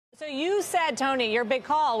So you said, Tony, your big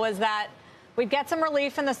call was that we'd get some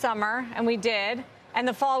relief in the summer, and we did, and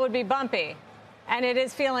the fall would be bumpy. And it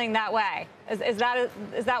is feeling that way. Is that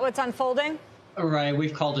what's unfolding? Right.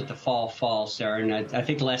 We've called it the fall, Sarah. And I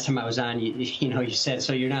think the last time I was on, you said,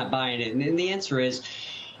 so you're not buying it. And the answer is,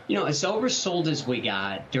 as oversold as we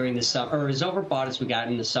got during the summer, or as overbought as we got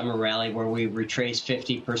in the summer rally, where we retraced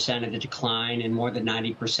 50% of the decline and more than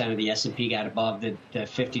 90% of the S&P got above the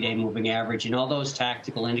 50-day moving average, and all those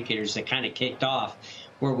tactical indicators that kind of kicked off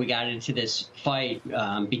where we got into this fight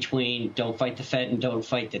between don't fight the Fed and don't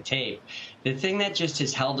fight the tape. The thing that just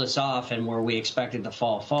has held us off and where we expected the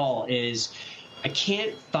fall is I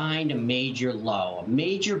can't find a major low, a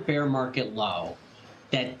major bear market low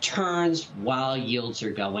that turns while yields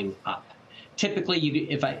are going up.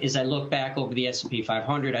 Typically, as I look back over the S&P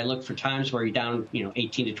 500, I look for times where you're down,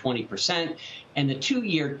 18 to 20%, and the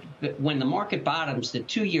 2-year, when the market bottoms, the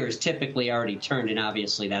 2 years typically already turned, and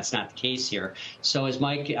obviously that's not the case here. So as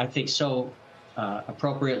Mike, I think, so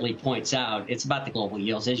appropriately points out, it's about the global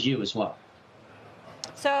yields, as you as well.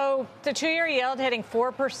 So the 2-year yield hitting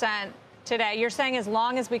 4% today. You're saying as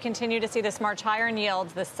long as we continue to see this march higher in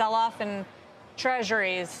yields, the sell-off in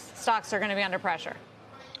Treasuries, stocks are going to be under pressure.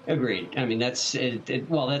 Agreed. I mean, that's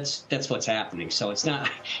what's happening. So it's not,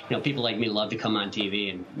 people like me love to come on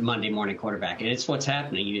TV and Monday morning quarterback. And it's what's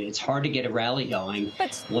happening. It's hard to get a rally going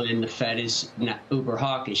when the Fed is not uber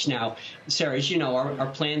hawkish. Now, Sarah, as you know, our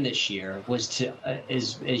plan this year was to,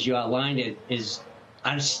 as you outlined it, is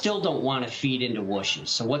I still don't want to feed into whooshes.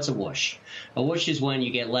 So what's a whoosh? A whoosh is when you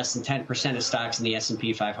get less than 10% of stocks in the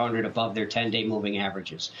S&P 500 above their 10-day moving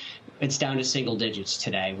averages. It's down to single digits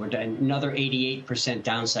today. We're another 88%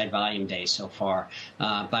 downside volume day so far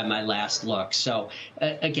by my last look. So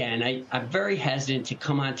again, I'm very hesitant to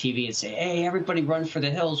come on TV and say, hey, everybody run for the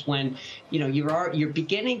hills when you're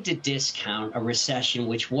beginning to discount a recession,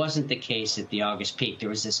 which wasn't the case at the August peak. There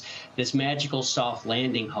was this magical soft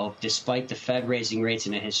landing hope, despite the Fed raising rates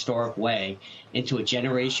in a historic way into a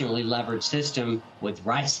generationally levered system with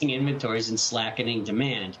rising inventories and slackening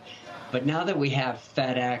demand. But now that we have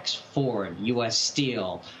FedEx, Ford, U.S.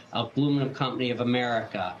 Steel, Aluminum Company of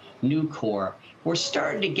America, Nucor, we're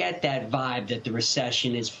starting to get that vibe that the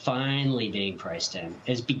recession is finally being priced in,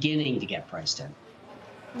 is beginning to get priced in.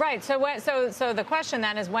 Right. So the question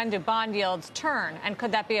then is, when do bond yields turn? And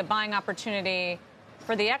could that be a buying opportunity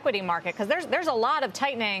for the equity market? Because there's a lot of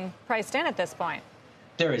tightening priced in at this point.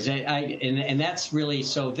 There is. And that's really,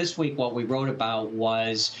 so this week what we wrote about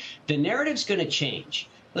was the narrative's going to change.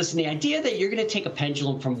 Listen, the idea that you're going to take a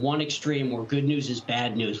pendulum from one extreme where good news is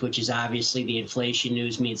bad news, which is obviously the inflation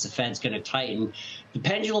news means the Fed's going to tighten. The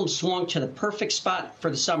pendulum swung to the perfect spot for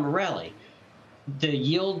the summer rally. The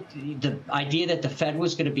idea that the Fed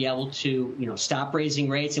was going to be able to, stop raising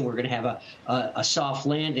rates and we're going to have a soft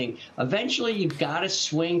landing. Eventually, you've got to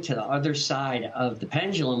swing to the other side of the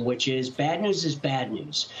pendulum, which is bad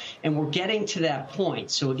news, and we're getting to that point.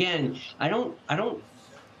 So again,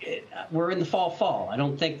 we're in the fall. I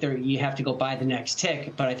don't think you have to go buy the next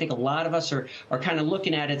tick, but I think a lot of us are kind of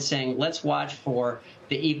looking at it saying, let's watch for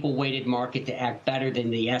the equal weighted market to act better than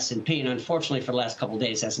the S&P. And unfortunately, for the last couple of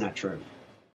days, that's not true.